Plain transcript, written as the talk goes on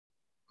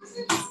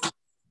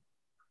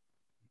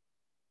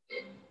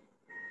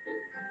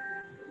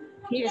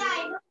Yes.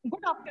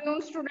 Good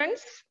afternoon,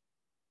 students.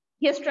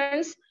 Yes,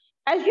 students.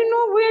 As you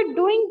know, we are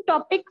doing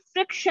topic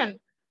friction.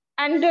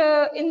 And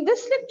in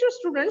this lecture,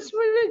 students, we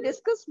will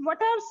discuss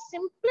what are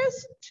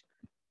simplest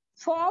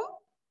form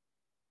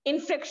in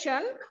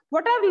friction,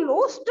 what are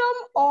lowest term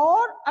or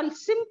a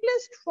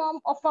simplest form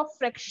of a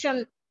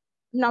fraction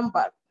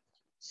number.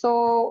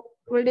 So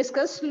we'll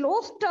discuss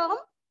lowest term,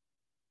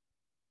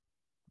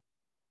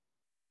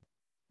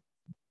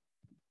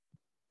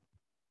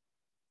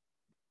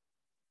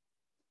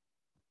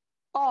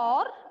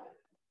 or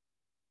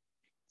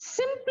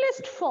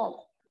simplest form.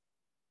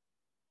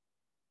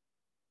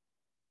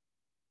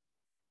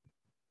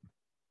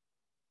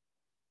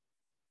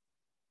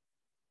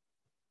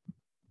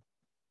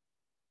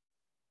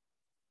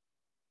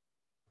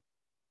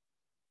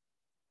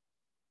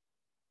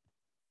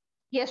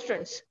 Yes,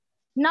 friends.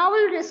 Now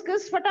we'll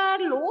discuss what are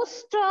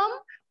lowest term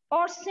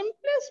or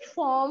simplest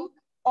form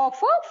of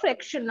a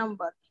fraction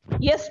number.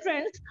 Yes,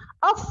 friends,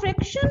 a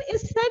fraction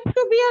is said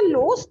to be a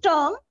lowest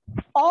term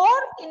or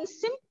in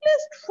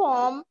simplest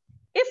form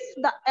if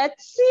the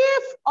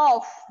HCF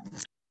of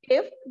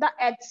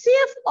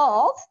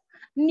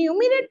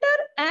numerator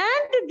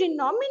and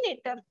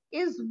denominator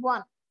is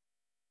 1.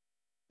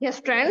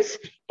 Yes, friends,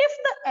 if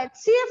the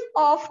HCF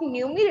of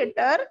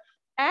numerator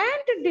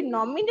and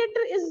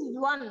denominator is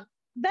 1,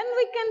 then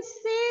we can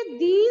say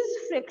these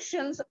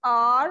fractions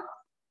are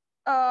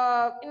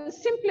in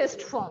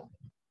simplest form.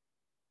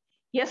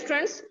 Yes,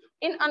 friends,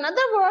 in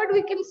another word,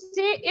 we can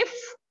say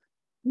if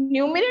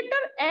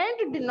numerator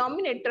and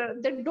denominator,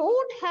 they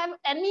don't have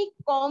any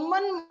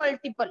common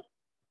multiple.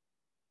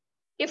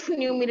 If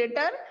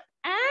numerator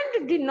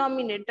and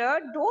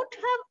denominator don't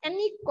have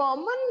any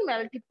common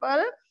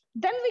multiple,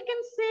 then we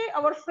can say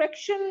our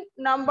fraction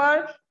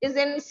number is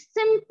in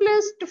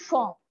simplest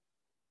form.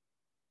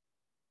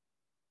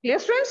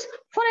 Yes, friends.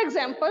 For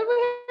example,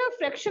 we have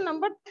fraction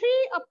number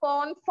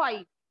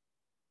 3/5.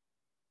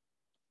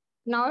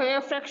 Now we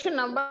have fraction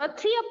number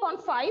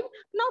 3/5.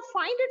 Now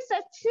find its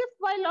HCF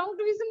by long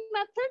division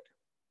method.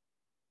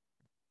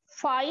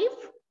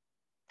 5,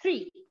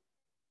 3.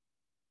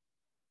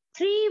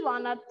 3,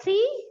 1 are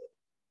 3.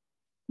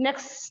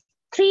 Next,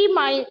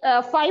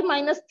 5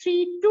 minus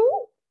 3,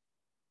 2.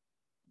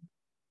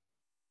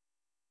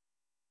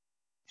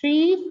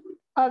 3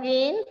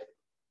 again,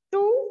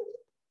 2,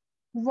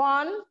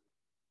 1.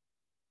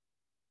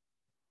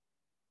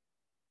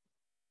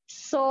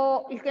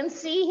 So you can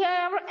see here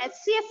our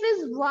HCF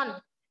is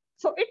 1.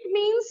 So it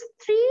means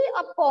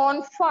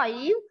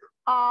 3/5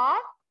 are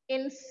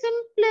in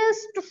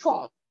simplest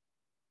form.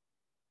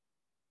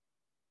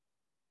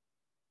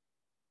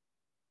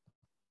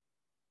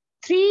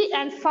 Three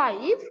and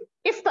 5,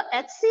 if the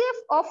HCF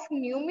of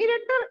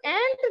numerator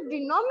and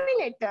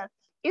denominator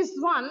is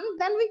 1,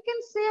 then we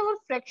can say our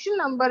fraction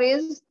number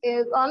is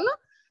on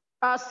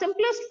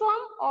simplest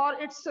form or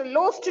its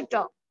lowest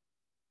term.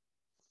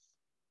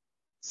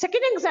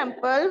 Second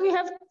example, we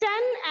have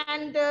 10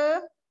 and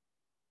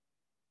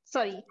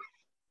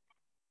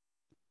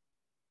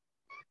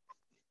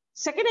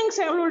second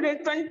example,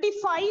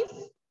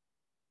 25,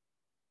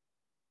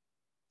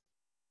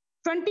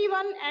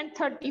 21 and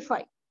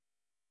 35.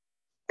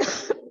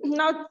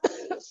 Now,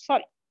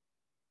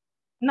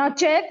 Now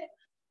check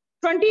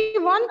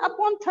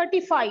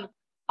 21/35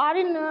 are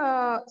in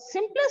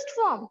simplest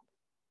form.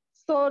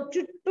 So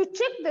to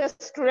check this,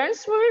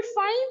 students, we will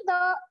find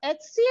the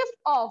HCF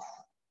of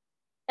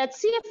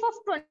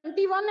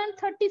 21 and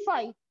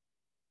 35.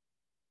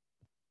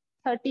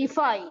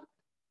 35.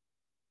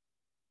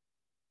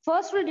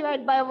 First we'll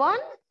divide by 1.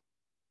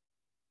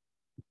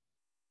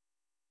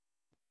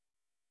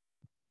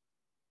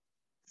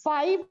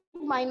 5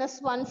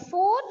 minus 1,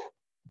 4,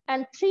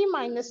 and 3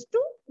 minus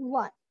 2,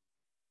 1.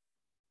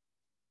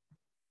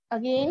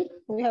 Again,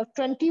 we have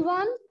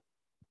 21,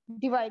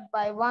 divide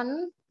by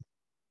 1,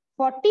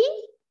 40.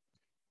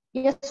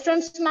 Yes,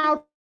 students,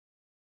 now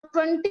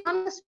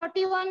 21 is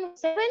 41,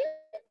 7.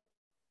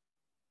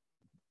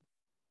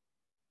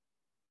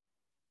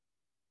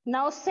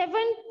 Now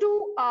 7,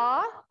 2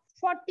 are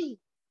 40.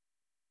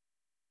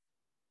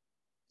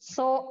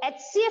 So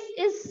HCF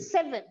is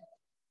 7.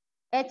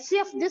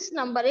 HCF this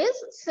number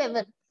is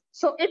 7.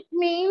 So it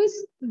means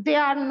they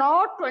are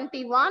not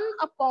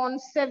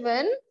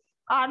 21/7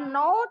 are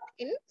not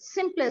in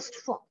simplest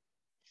form.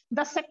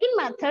 The second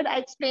method I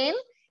explained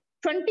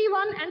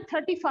 21 and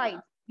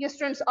 35. Yes,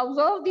 students,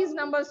 observe these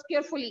numbers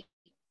carefully.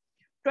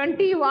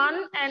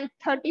 21 and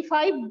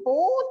 35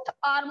 both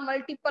are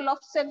multiple of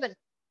 7.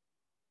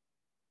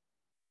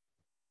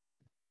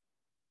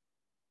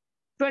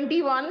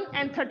 21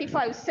 and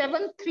 35.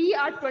 7, 3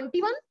 are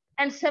 21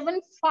 and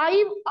 7,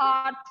 5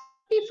 are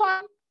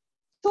 35.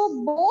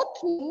 So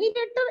both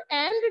numerator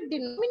and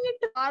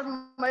denominator are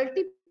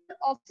multiple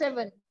of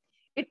 7.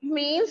 It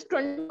means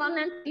 21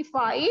 and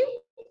 35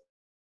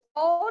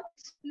 are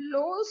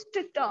lowest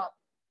term.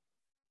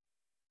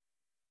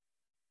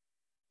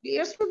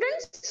 Dear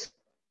students,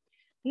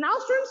 now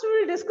students, we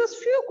will discuss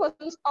few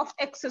questions of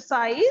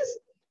exercise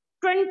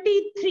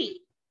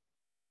 23.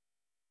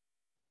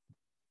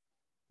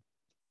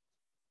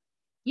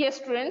 Yes,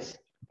 students.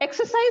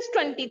 Exercise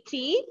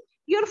 23.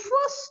 Your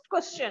first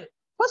question.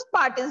 First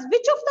part is,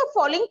 which of the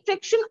following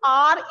fraction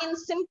are in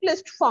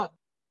simplest form?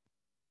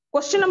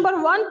 Question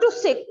number 1 to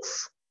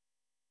 6.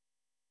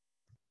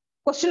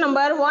 Question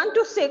number 1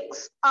 to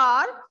 6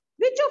 are,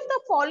 which of the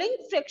following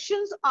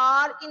fractions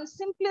are in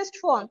simplest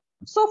form?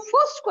 So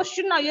first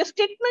question, now your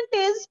statement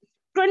is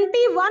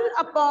 21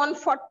 upon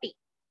 40.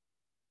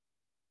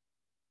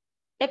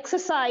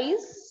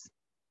 Exercise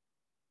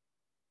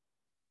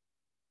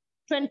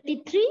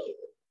 23.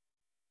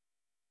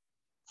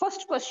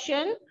 First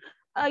question,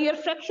 your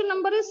fraction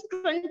number is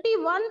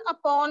 21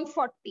 upon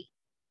 40.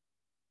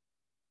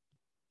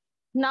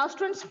 Now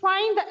students,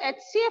 find the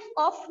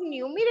HCF of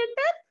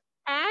numerator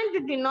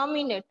and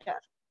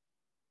denominator.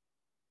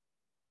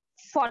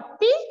 40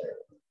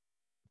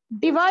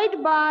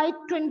 divide by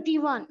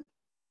 21.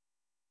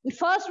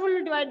 First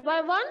we'll divide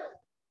by 1.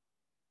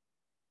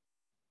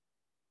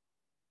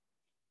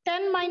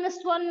 10 minus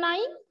 1, 9.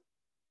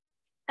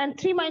 And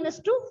 3 minus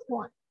 2,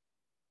 1.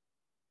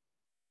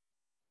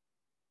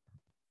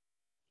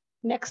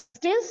 Next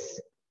is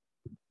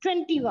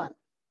 21.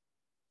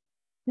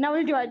 Now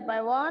we'll divide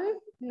by 1.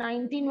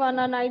 19, 1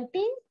 are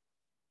 19.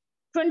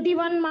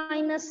 21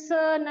 minus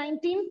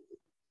 19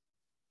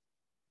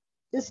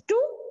 is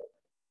 2.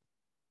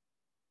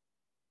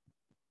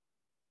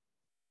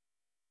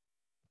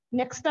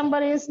 Next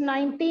number is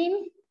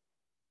 19.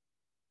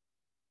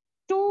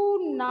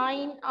 2,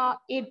 9 are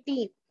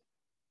 18.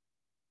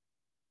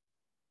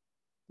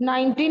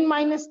 19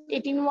 minus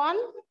 18, 1.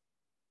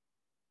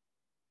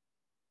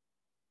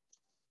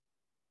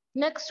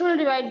 Next we'll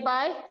divide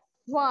by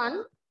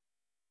 1.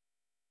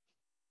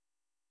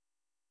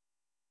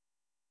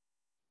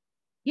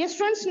 Yes,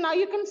 friends, now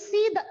you can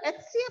see the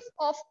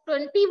HCF of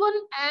 21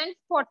 and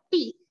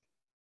 40.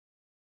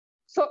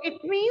 So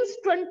it means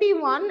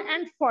 21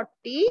 and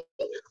 40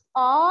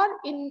 are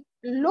in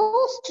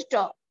lowest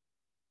term.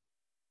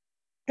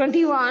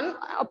 21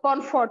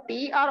 upon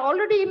 40 are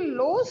already in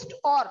lowest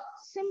or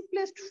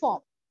simplest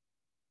form.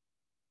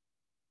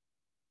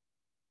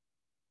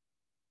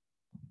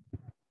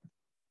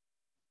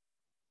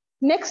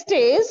 Next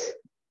is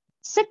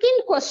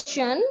second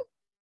question.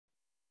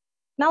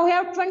 Now we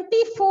have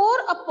 24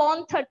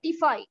 upon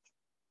 35.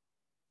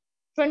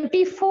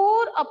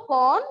 24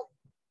 upon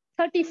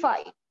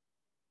 35.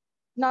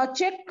 Now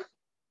check,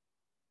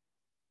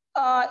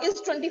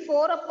 is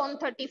 24 upon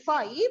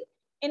 35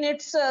 in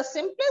its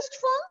simplest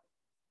form?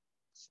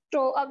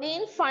 So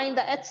again, find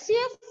the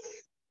HCF.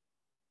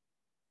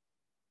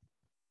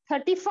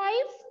 35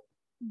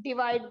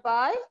 divide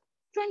by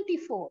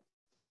 24.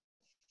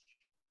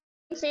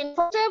 So in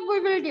first step, we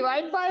will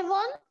divide by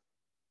 1.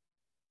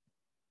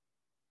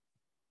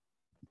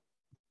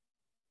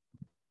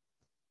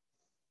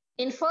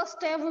 In first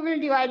step, we will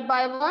divide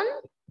by 1.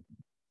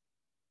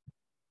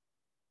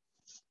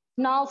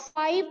 Now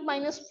 5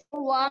 minus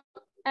 4, 1,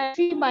 and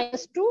 3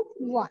 minus 2,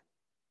 1.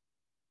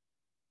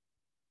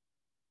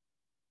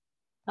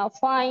 Now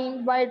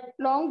find by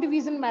long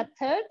division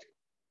method.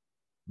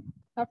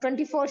 Now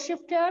 24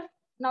 shift here.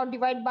 Now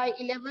divide by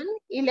 11.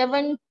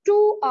 11,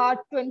 2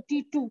 are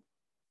 22.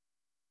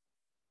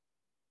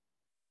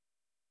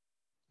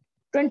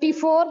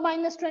 24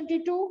 minus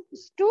 22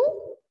 is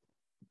 2.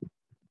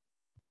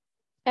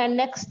 And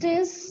next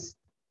is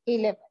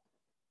 11.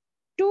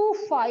 2,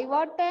 5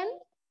 are 10.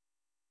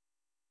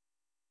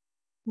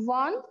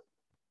 1.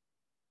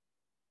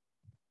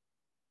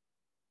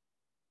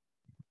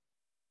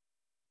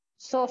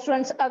 So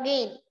friends,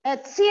 again,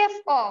 HCF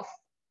of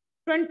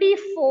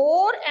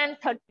 24 and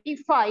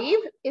 35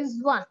 is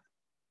 1.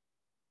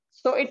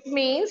 So it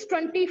means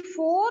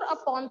 24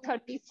 upon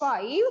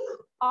 35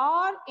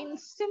 are in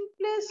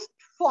simplest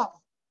form.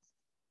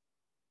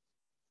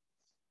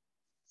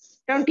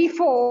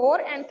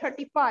 24 and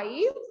 35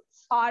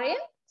 are in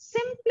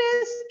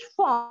simplest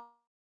form.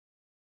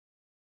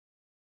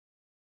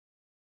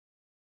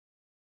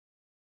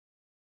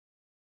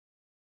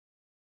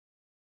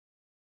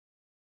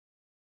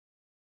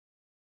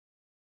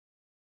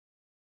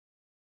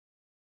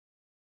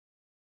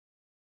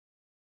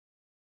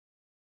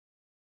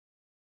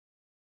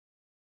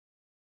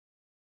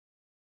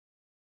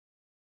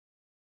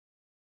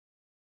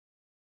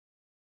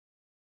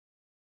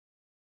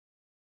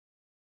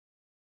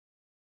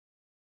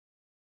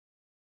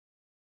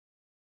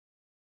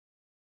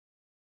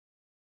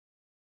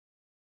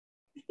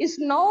 Is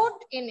not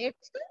in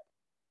its.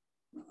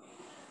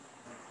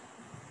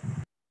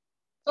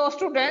 So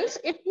students,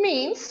 it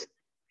means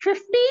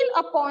 15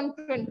 upon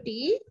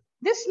 20.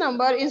 This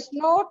number is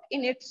not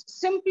in its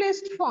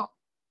simplest form.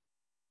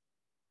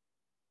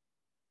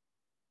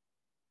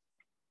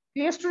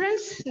 Dear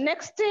students,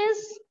 next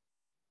is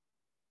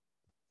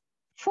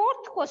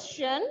fourth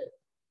question.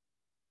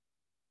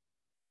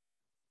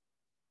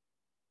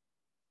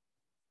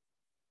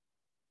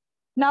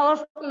 Now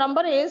our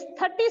number is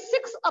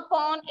 36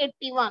 upon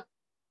 81.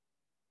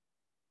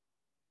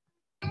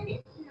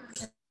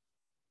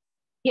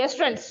 Yes,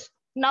 friends.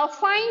 Now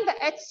find the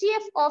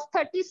HCF of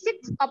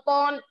 36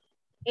 upon,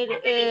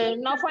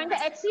 now find the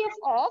HCF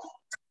of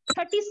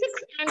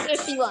 36 and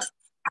 81.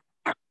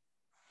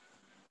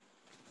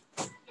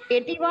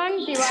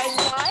 81 divided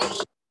by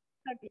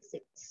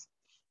 36.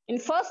 In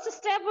first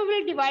step, we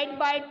will divide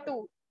by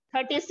 2.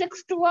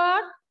 36 to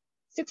our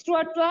 6 to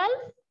our 12,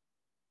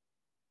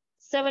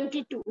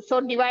 72.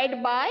 So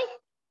divide by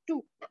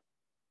 2.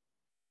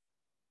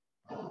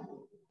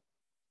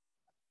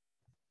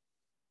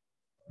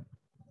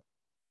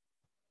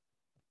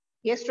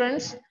 Yes,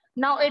 friends.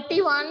 Now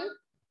 81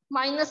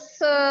 minus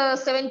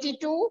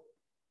 72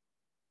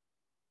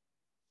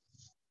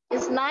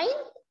 is 9.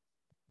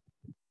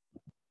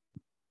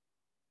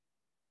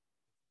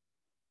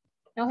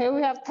 Now here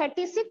we have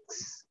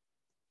 36.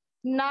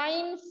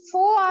 9,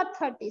 4 are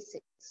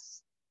 36.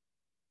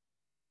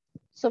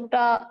 So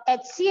the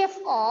HCF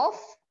of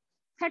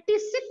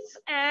 36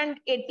 and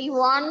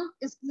 81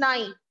 is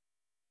 9.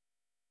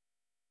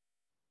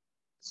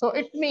 So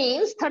it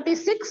means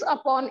 36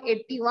 upon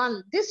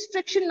 81. This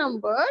fraction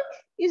number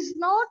is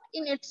not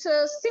in its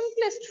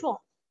simplest form.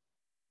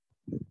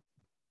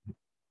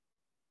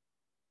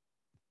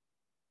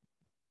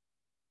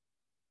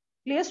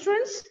 Clear,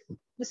 students?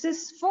 This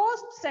is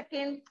first,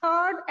 second,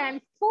 third,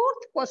 and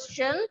fourth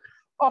question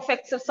of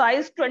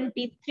exercise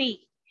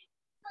 23.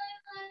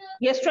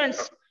 Yes,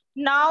 friends.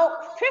 Now,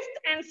 fifth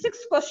and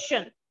sixth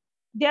question.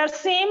 They are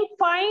same.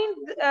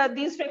 Find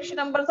these fraction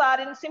numbers are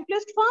in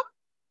simplest form.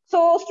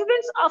 So,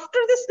 students, after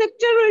this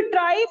lecture, we'll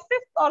try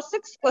fifth or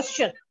sixth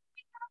question.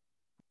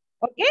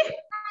 Okay.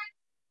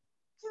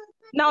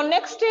 Now,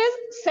 next is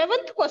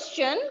seventh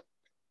question.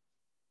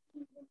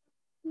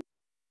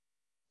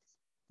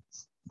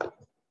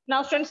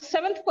 Now, students,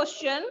 seventh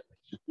question.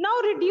 Now,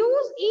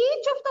 reduce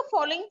each of the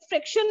following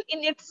fraction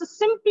in its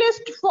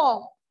simplest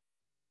form.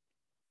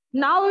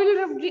 Now, we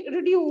will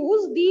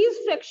reduce these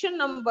fraction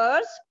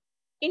numbers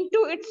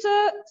into its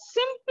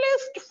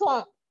simplest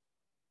form.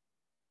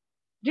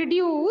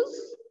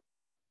 Reduce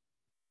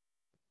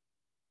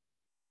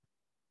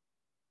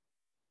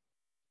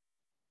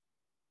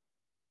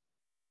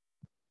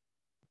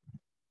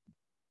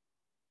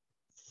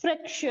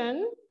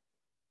fraction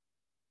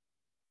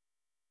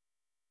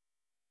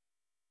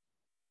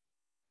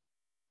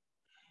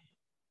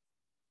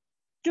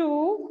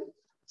to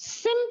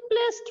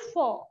simplest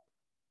form.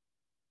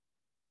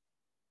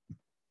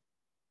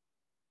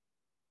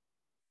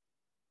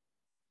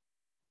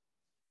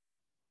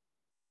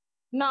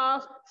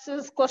 Now,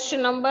 this is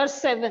question number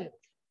 7.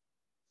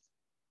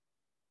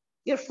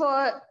 In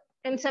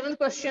seventh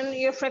question,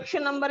 your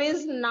fraction number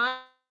is 9.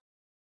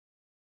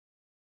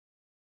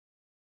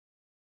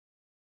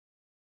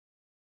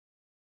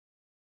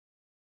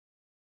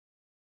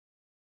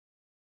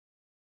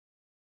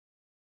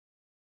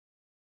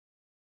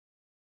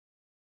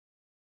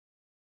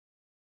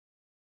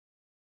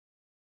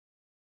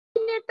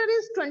 Numerator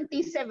is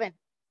 27.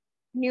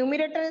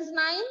 Numerator is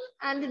 9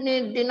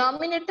 and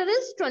denominator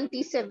is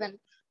 27.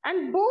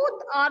 And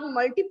both are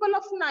multiple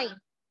of 9.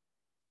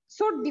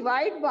 So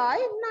divide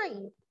by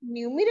 9.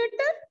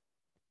 Numerator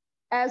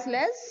as well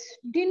as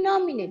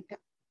denominator.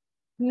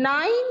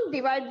 9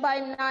 divided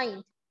by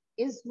 9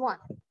 is 1.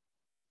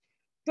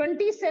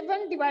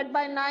 27 divided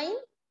by 9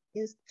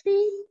 is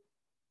 3.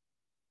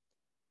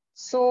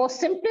 So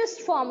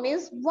simplest form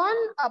is 1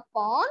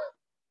 upon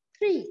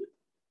 3.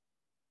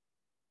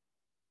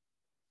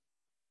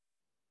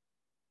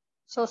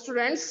 So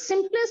students,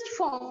 simplest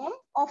form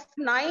of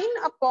 9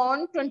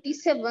 upon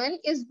 27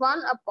 is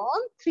 1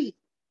 upon 3.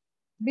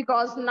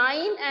 Because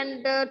 9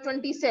 and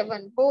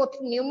 27, both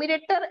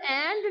numerator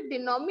and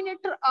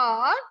denominator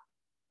are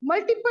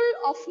multiple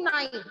of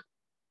 9.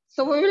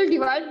 So we will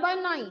divide by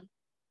 9.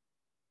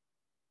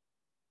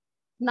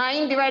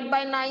 9 divided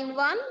by 9,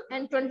 1,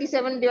 and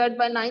 27 divided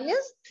by 9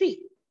 is 3.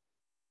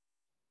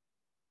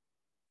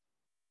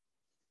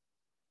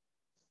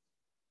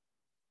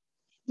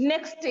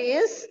 Next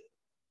is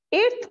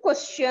 8th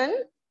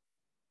question.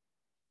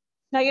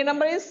 Now your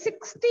number is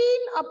 16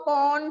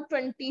 upon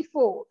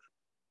 24.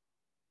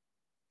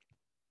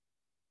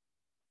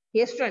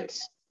 Yes,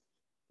 friends.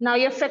 Now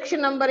your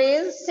fraction number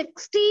is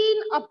 16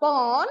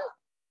 upon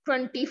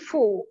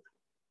 24.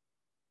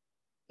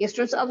 Yes,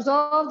 students,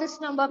 observe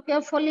this number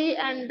carefully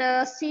and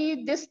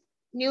see this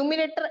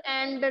numerator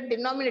and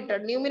denominator.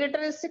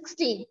 Numerator is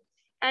 16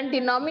 and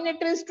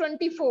denominator is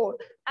 24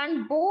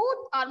 and both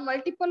are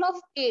multiple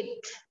of 8.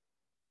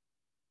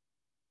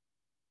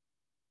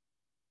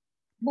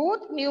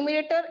 Both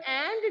numerator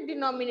and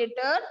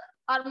denominator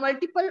are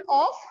multiple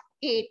of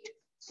 8.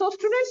 So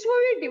students, we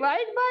will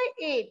divide by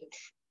 8.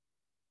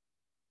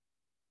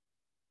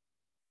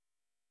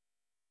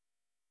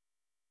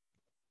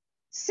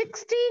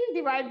 16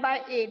 divided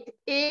by 8.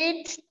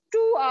 8,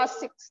 2 are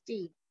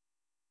 16.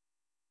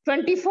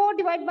 24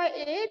 divided by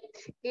 8.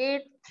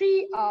 8,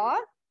 3 are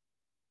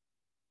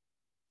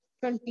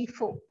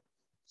 24.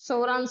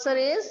 So our answer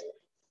is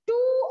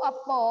 2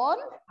 upon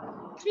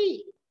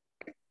 3.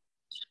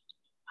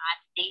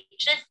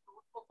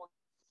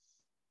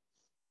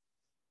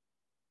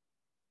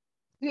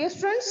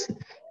 Yes, friends.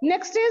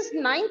 Next is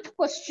 9th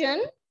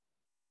question.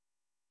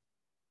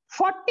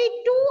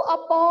 42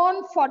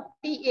 upon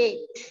 48.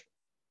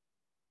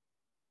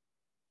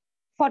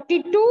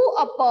 42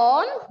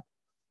 upon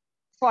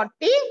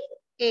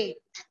 48.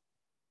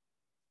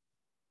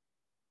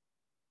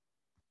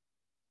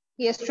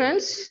 Yes,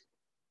 friends.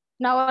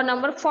 Now our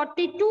number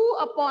 42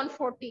 upon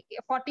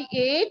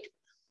 48.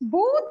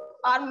 Both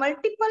are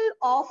multiple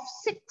of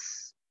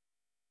 6.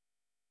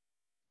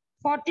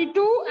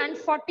 42 and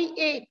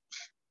 48.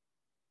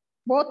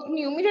 Both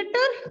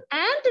numerator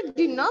and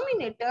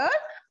denominator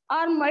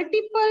are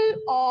multiple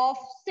of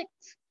 6.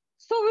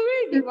 So we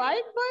will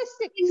divide by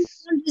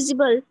 6. Not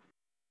visible.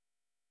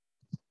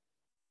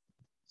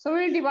 So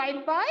we will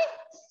divide by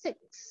 6.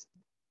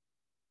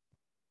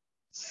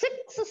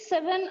 6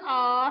 7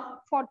 are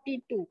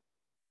 42.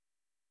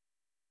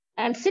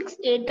 And 6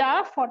 8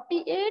 are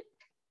 48.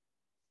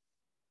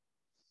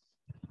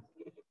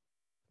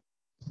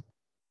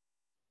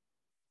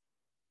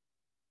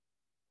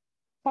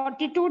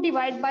 42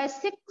 divided by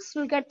 6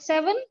 will get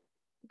 7,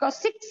 because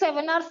 6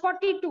 7 are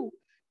 42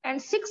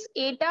 and 6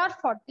 8 are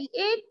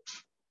 48.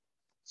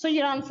 So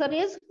your answer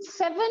is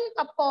 7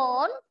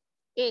 upon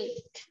 8.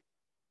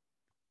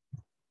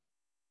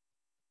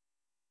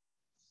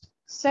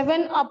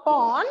 7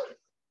 upon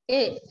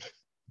 8.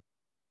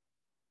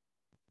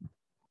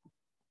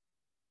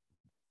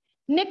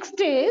 Next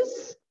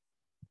is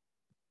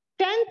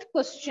 10th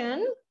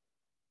question.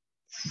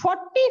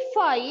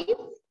 45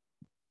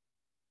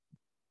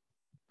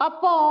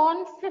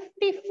 upon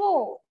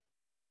 54.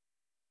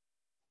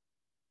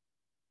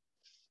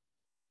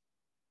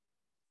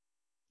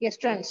 Yes,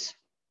 friends.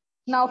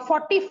 Now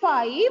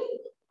 45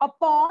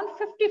 upon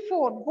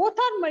 54. Both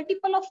are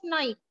multiple of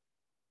 9.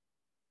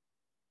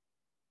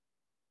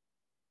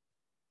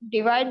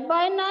 Divide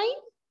by 9.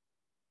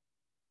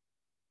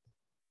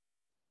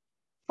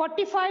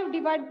 45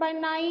 divided by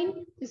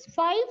 9 is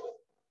 5.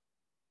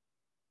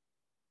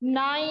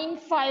 9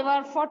 5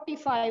 are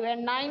 45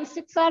 and 9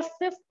 6 are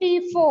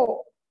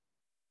 54.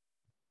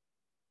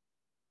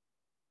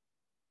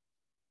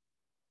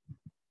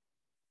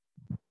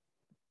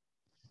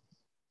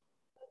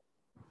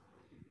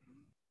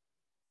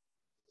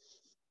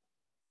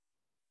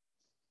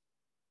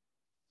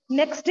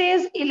 Next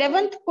is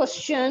 11th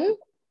question.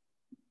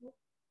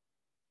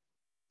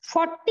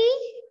 40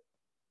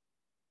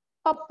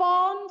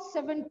 upon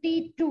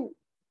 72.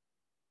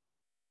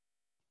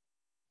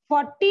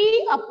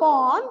 40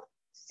 upon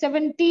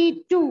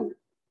 72.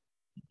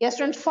 Yes,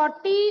 friends,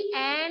 40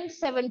 and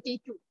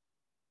 72.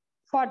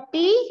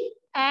 40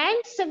 and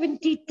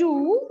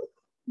 72.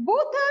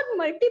 Both are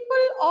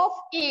multiple of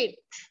 8.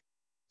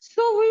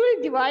 So we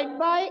will divide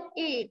by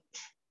 8.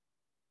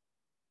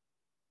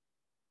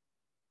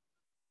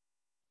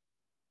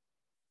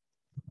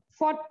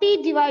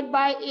 40 divided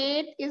by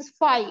 8 is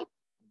 5.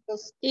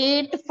 Because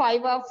 8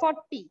 5 are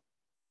 40.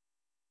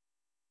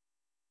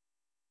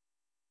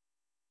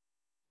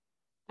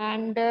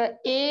 And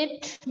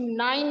 8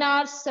 9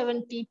 are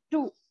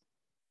 72.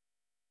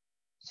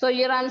 So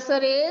your answer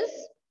is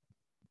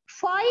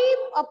 5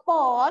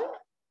 upon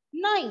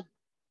 9.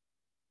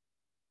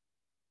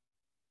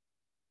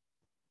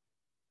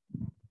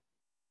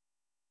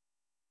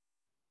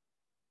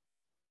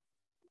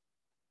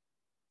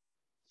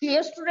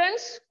 Clear,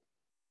 students?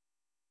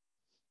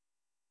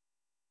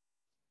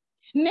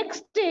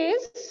 Next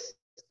is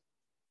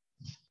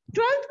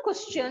 12th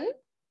question.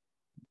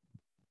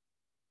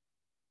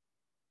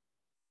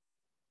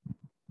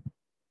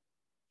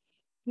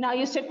 Now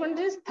your statement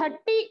is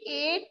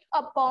 38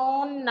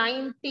 upon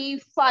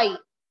 95.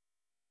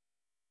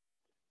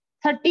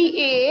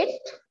 38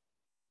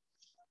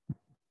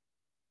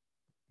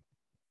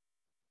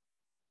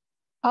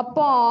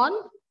 upon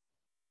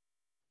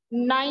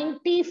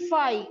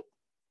 95.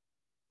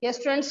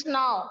 Yes, friends,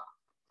 now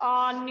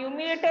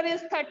numerator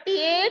is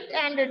 38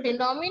 and the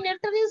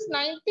denominator is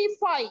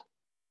 95.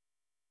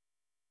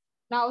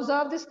 Now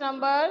observe this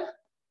number.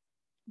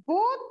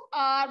 Both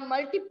are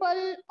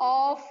multiple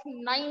of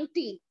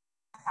 90.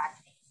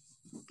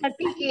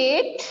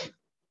 38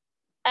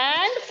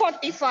 and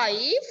 45.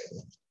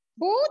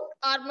 Both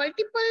are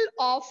multiple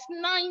of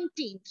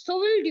 19. So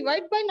we'll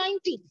divide by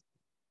 19.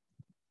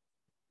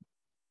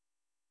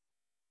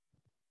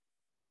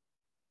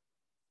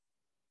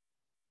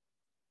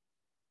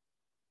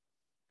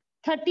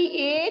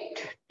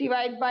 (38)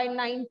 divided by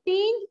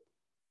 19.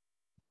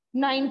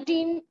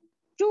 19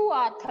 2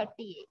 are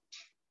 38.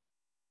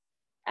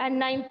 And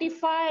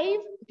 95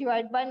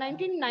 divided by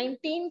 19.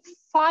 19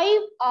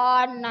 5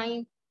 are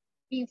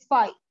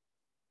 95.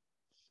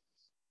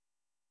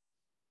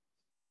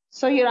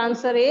 So your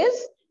answer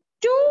is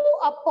 2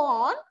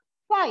 upon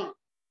 5.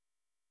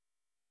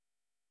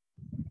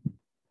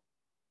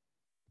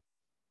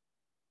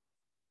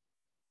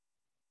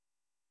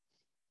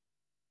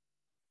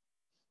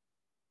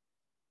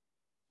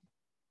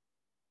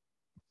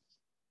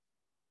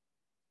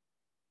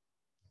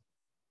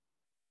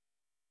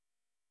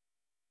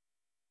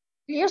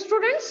 Clear,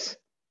 students?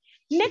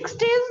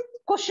 Next is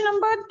question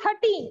number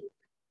 13.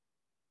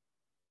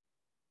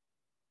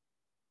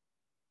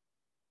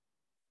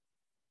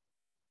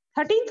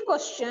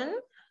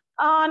 Question.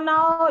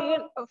 Now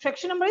your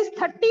fraction number is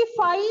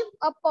 35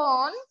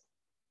 upon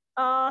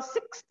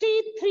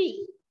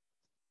 63.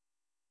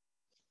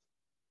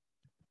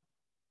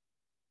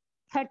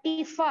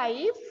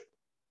 35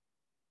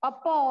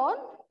 upon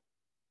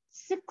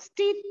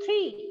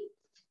 63.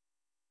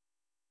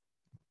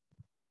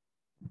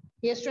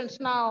 Yes, students.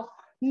 Now,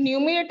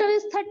 numerator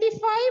is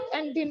 35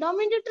 and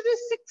denominator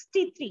is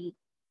 63.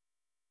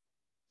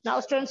 Now,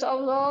 students,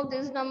 observe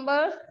this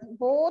number.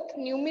 Both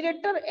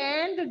numerator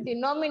and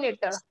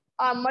denominator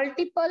are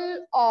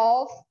multiple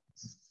of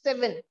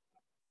 7.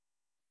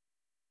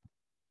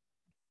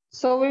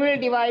 So, we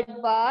will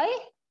divide by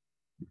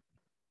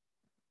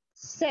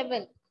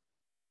 7.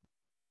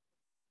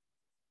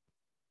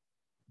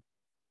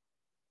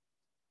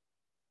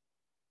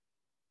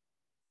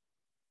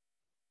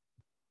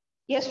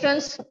 Yes,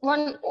 friends,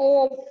 one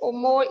or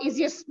more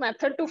easiest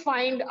method to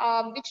find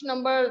which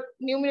number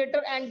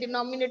numerator and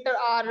denominator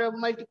are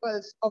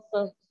multiples of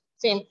the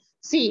same.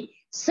 See,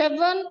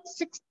 7,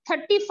 6,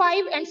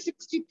 35 and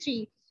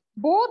 63.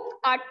 Both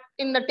are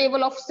in the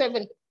table of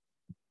 7.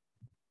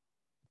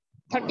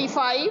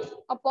 35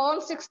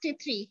 upon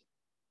 63.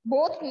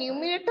 Both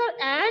numerator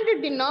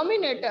and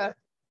denominator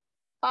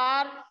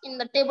are in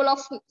the table of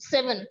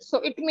 7. So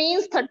it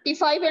means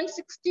 35 and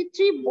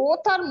 63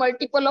 both are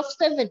multiple of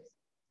 7.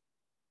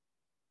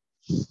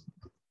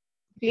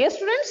 Clear,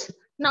 students?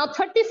 Now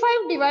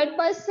 35 divided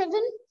by 7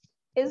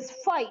 is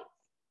 5.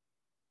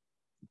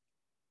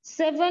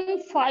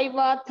 7 5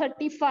 are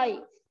 35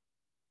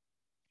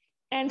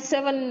 and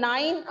 7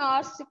 9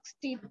 are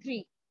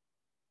 63.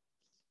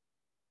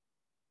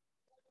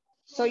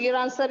 So your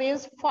answer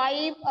is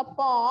 5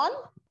 upon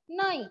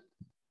 9.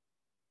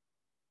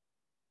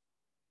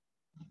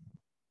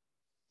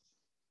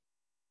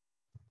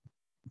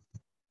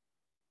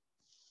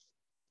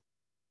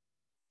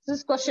 This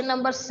is question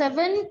number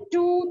 7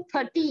 to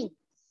 13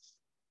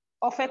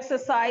 of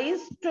exercise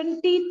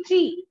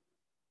 23.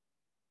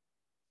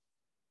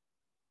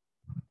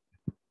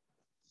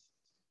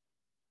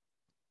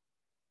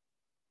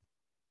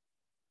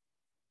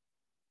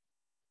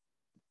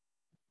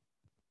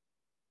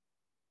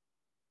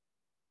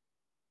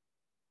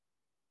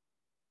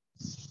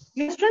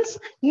 Students,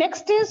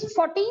 next is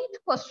 14th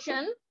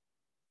question.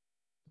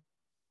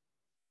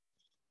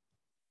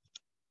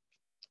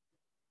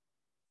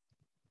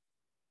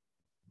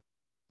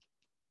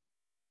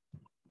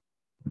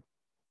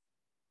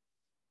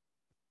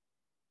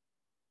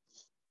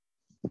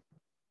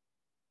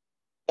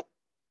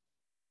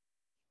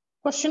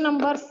 Question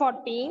number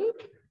 14.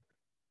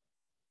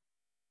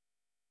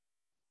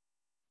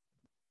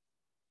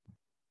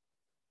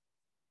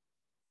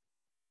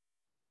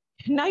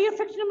 Now your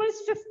fraction number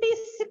is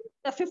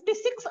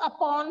 56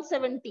 upon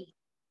 70.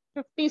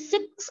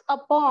 56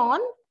 upon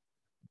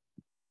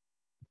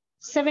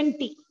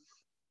 70.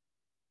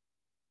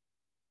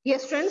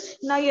 Yes, friends.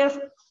 Now your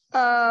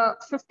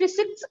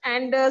 56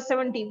 and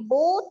 70.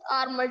 Both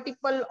are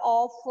multiple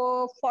of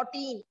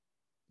 14.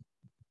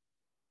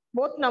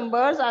 Both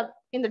numbers are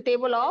in the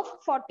table of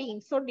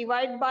 14. So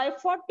divide by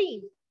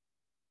 14.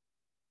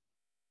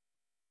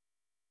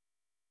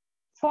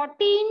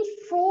 14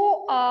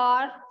 4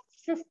 are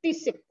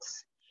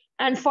 56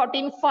 and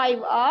 14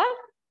 5 are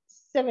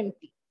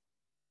 70.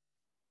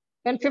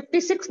 Then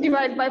 56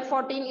 divided by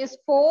 14 is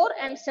 4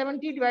 and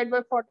 70 divided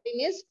by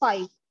 14 is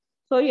 5.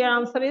 So your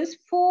answer is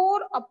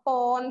 4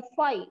 upon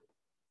 5.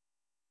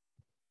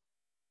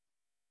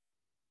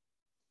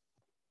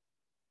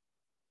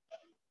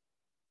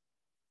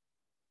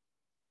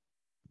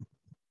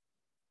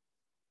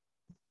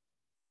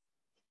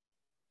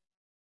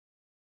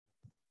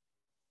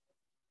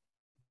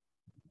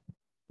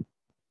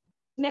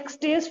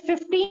 Next is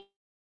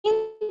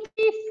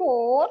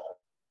 54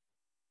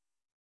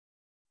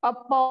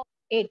 upon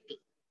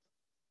 80.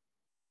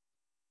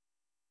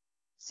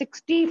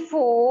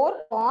 64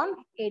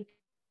 upon 80.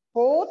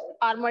 Both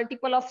are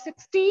multiple of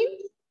 16.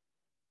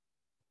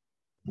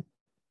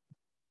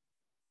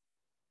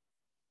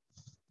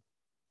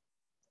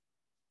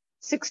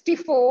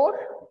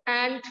 (64)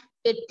 and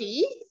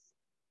 80.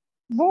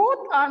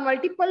 Both are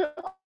multiple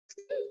of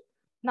 16.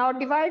 Now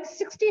divide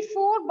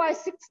 64 by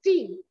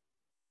 16.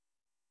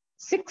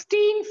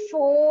 16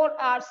 4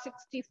 are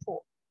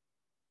 64.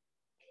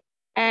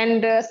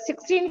 And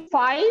 16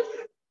 5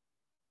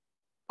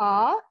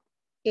 are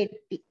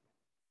 80.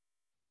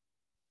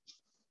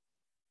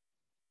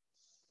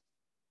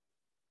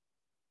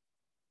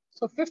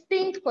 So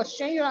 15th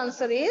question, your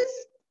answer is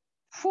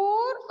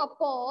 4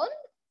 upon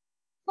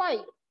 5.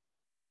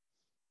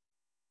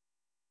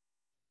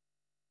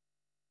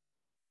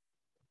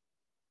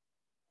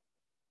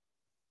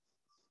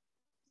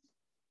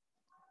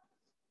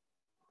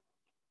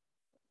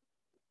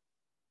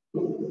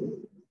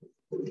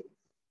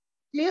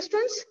 Clear,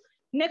 students?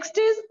 Next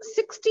is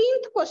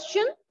 16th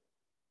question.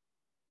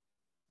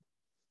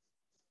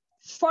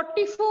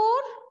 44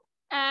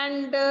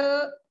 and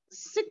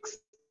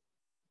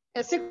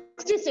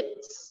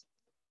 66.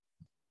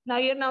 Now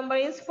your number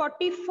is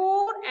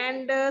 44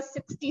 and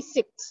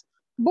 66.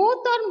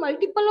 Both are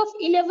multiple of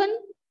 11.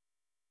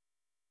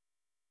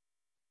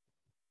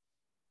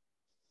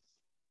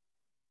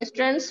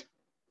 Students,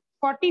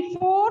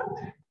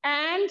 44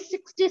 and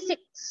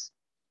 66.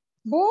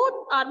 Both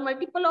are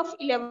multiple of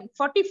 11.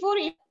 44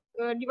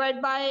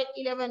 divided by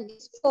 11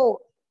 is 4.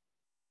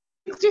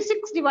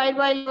 66 divided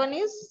by 11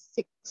 is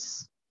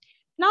 6.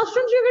 Now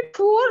students, you get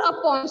 4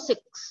 upon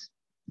 6.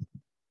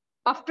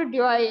 After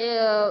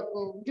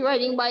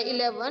dividing by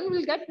 11,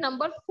 we'll get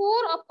number 4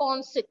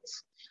 upon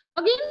 6.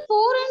 Again,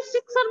 4 and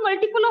 6 are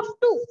multiple of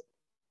 2.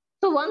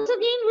 So once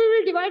again, we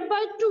will divide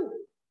by 2.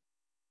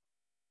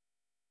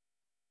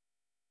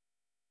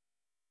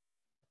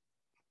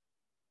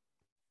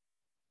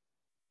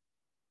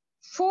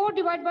 Four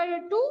divided by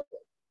 2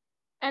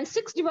 and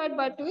 6 divided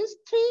by 2 is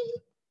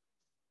 3.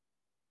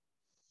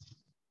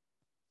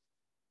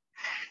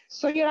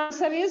 So your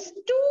answer is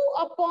 2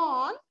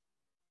 upon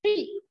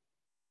 3.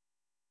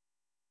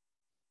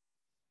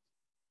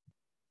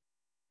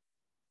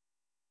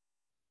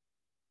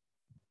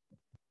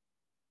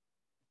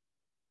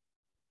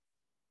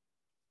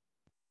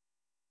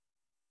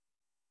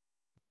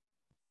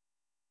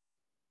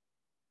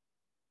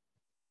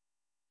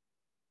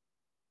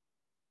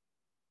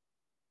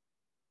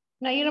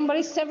 Now your number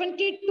is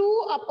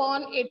 72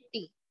 upon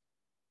 80.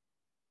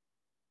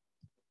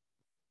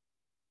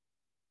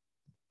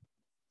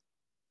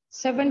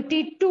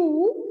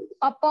 72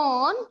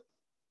 upon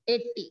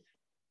 80.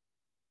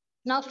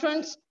 Now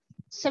students,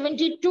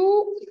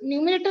 72,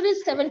 numerator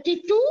is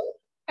 72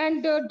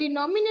 and the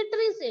denominator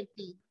is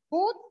 80.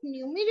 Both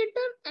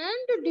numerator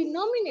and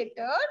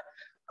denominator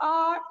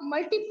are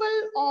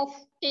multiple of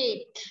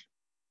 8.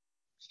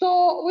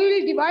 So we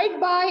will divide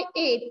by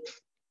 8.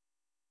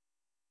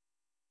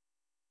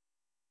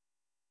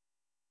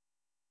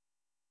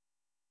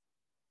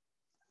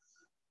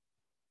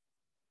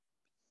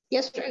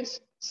 Yes, friends.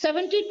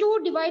 72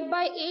 divided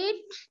by 8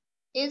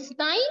 is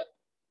 9.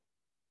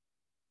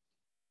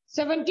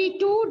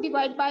 72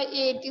 divided by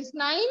 8 is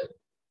 9.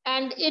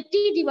 And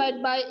 80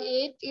 divided by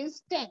 8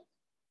 is 10.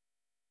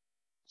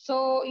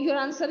 So your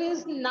answer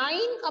is 9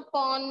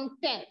 upon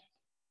 10.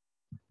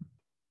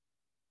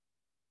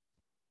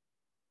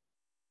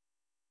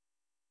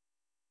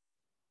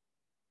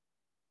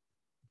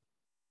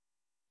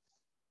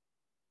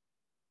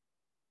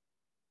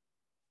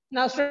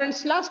 Now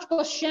students, last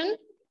question,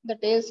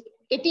 that is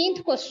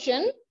 18th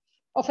question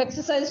of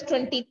exercise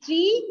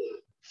 23,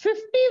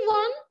 51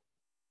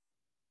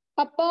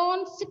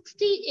 upon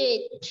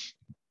 68.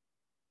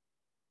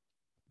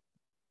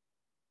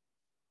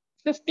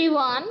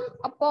 51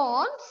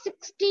 upon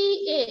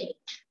 68.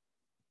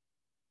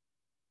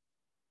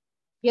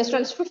 Yes,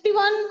 friends,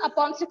 51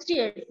 upon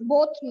 68.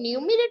 Both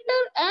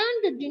numerator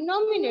and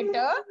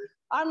denominator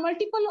are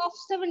multiple of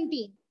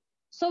 17.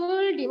 So we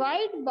will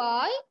divide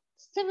by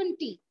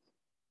 17.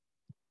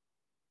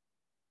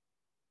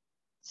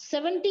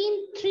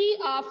 17 3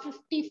 are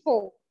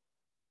 54.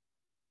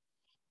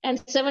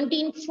 And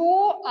 17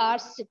 4 are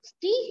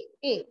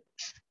 68.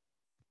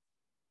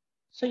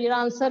 So your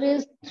answer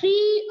is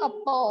 3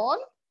 upon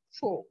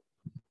 4.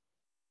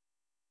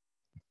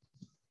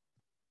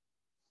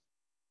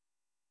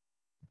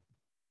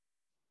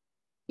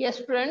 Yes,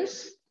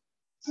 friends.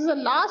 This is the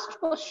last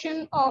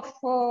question of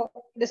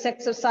this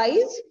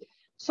exercise.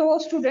 So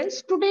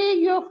students, today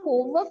your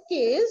homework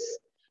is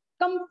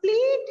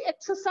complete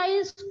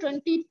exercise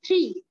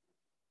 23.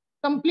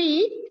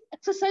 Complete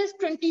exercise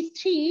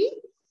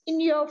 23 in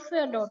your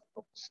fair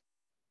notebooks.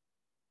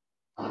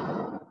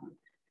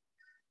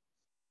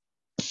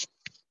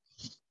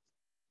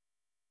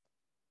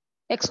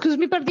 Excuse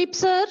me, Pradeep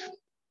sir.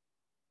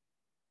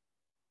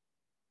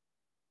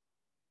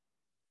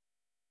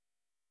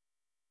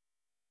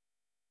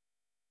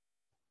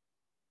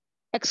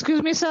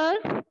 Excuse me,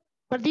 sir.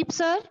 Pradeep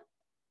sir.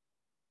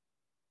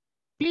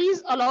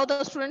 Please allow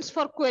the students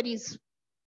for queries.